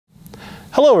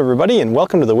Hello everybody, and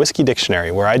welcome to the Whiskey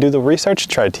Dictionary, where I do the research to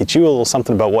try to teach you a little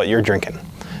something about what you're drinking.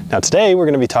 Now today we're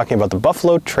going to be talking about the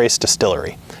Buffalo Trace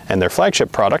Distillery and their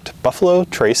flagship product, Buffalo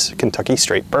Trace Kentucky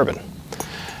Straight Bourbon.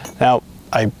 Now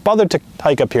I bothered to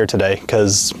hike up here today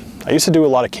because I used to do a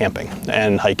lot of camping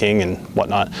and hiking and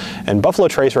whatnot, and Buffalo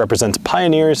Trace represents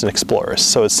pioneers and explorers,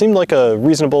 so it seemed like a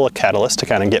reasonable catalyst to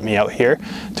kind of get me out here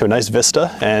to a nice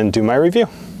vista and do my review.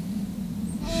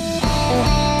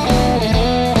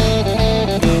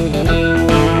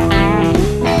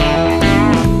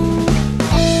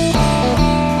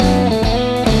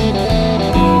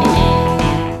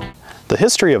 The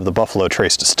history of the Buffalo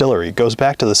Trace Distillery goes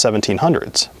back to the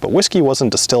 1700s, but whiskey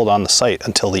wasn't distilled on the site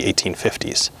until the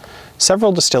 1850s.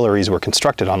 Several distilleries were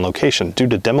constructed on location due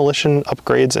to demolition,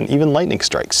 upgrades, and even lightning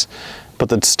strikes. But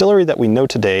the distillery that we know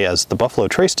today as the Buffalo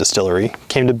Trace Distillery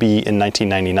came to be in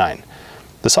 1999.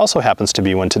 This also happens to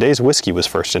be when today's whiskey was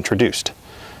first introduced.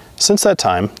 Since that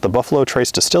time, the Buffalo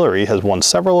Trace Distillery has won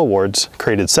several awards,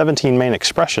 created 17 main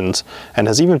expressions, and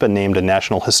has even been named a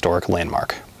National Historic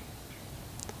Landmark.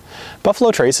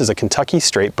 Buffalo Trace is a Kentucky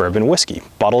straight bourbon whiskey,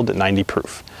 bottled at 90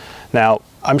 proof. Now,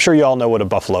 I'm sure you all know what a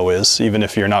buffalo is. Even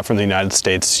if you're not from the United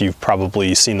States, you've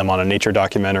probably seen them on a nature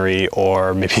documentary,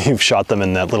 or maybe you've shot them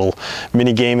in that little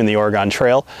mini game in the Oregon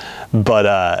Trail. But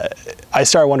I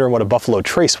started wondering what a Buffalo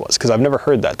Trace was, because I've never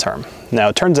heard that term. Now,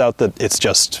 it turns out that it's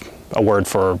just a word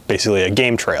for basically a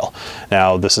game trail.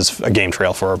 Now, this is a game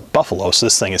trail for a buffalo, so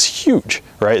this thing is huge,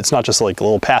 right? It's not just like a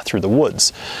little path through the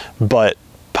woods, but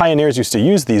pioneers used to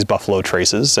use these buffalo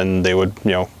traces, and they would,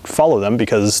 follow them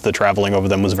because the traveling over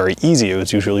them was very easy. It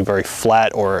was usually very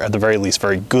flat, or at the very least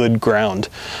very good ground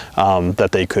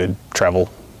that they could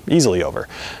travel easily over.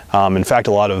 In fact,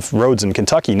 a lot of roads in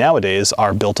Kentucky nowadays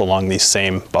are built along these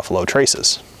same buffalo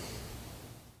traces.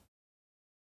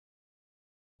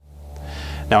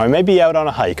 Now, I may be out on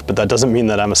a hike, but that doesn't mean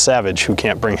that I'm a savage who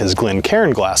can't bring his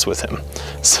Glencairn glass with him.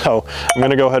 So I'm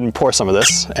going to go ahead and pour some of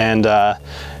this, and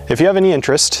if you have any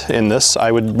interest in this,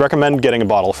 I would recommend getting a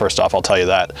bottle first off, I'll tell you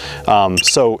that.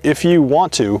 So if you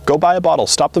want to, go buy a bottle,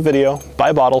 stop the video, buy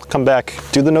a bottle, come back,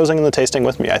 do the nosing and the tasting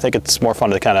with me. I think it's more fun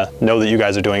to kind of know that you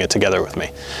guys are doing it together with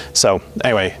me. So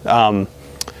anyway,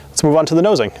 let's move on to the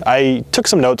nosing. I took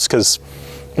some notes because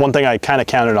one thing I kind of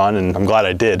counted on, and I'm glad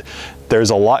I did,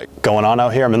 there's a lot going on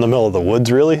out here. I'm in the middle of the woods,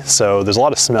 really, so there's a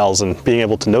lot of smells, and being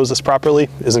able to nose this properly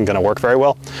isn't going to work very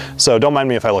well. So don't mind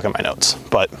me if I look at my notes,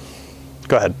 but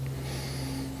go ahead.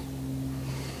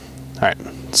 All right,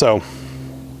 so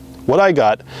what I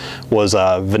got was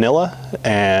vanilla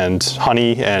and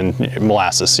honey and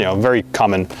molasses, very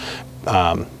common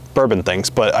bourbon things,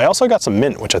 but I also got some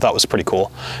mint, which I thought was pretty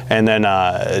cool. And then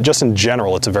just in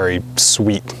general, it's a very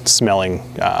sweet smelling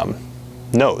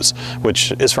nose,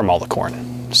 which is from all the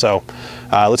corn. So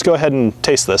let's go ahead and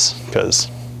taste this, because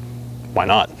why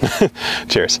not?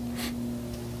 Cheers.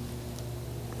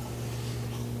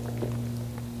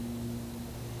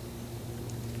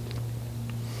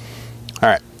 All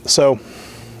right, so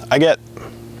I get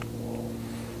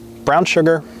brown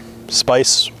sugar,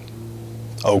 spice,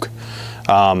 oak,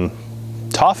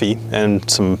 toffee, and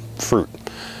some fruit.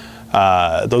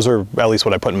 Those are at least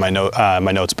what I put in my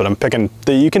notes, but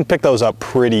you can pick those up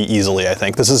pretty easily, I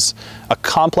think. This is a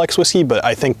complex whiskey, but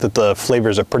I think that the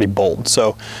flavors are pretty bold.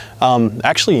 So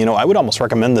actually, I would almost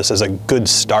recommend this as a good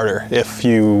starter if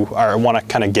you want to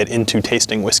kind of get into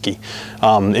tasting whiskey.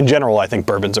 In general, I think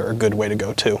bourbons are a good way to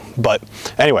go too. But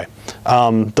anyway,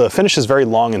 the finish is very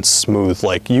long and smooth.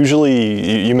 Like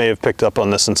usually, you may have picked up on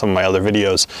this in some of my other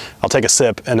videos. I'll take a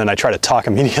sip and then I try to talk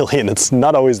immediately, and it's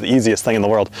not always the easiest thing in the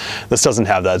world. This doesn't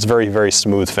have that. It's very, very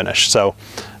smooth finish. So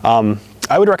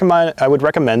I would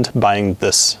recommend buying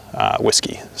this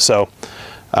whiskey. So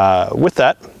with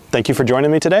that, thank you for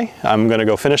joining me today. I'm going to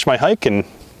go finish my hike, and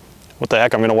what the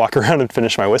heck, I'm going to walk around and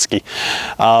finish my whiskey.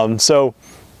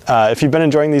 If you've been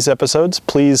enjoying these episodes,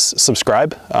 please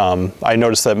subscribe. I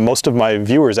noticed that most of my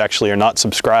viewers actually are not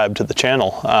subscribed to the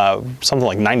channel. Something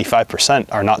like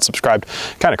 95% are not subscribed.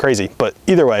 Kind of crazy, but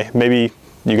either way, maybe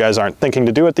you guys aren't thinking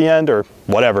to do at the end or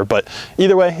whatever, but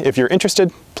either way, if you're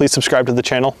interested, please subscribe to the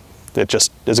channel. It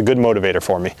just is a good motivator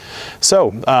for me.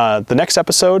 So the next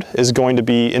episode is going to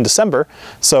be in December,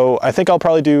 so I think I'll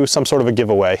probably do some sort of a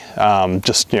giveaway,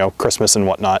 just Christmas and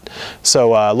whatnot.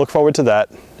 So look forward to that,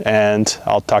 and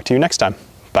I'll talk to you next time.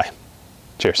 Bye.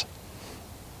 Cheers.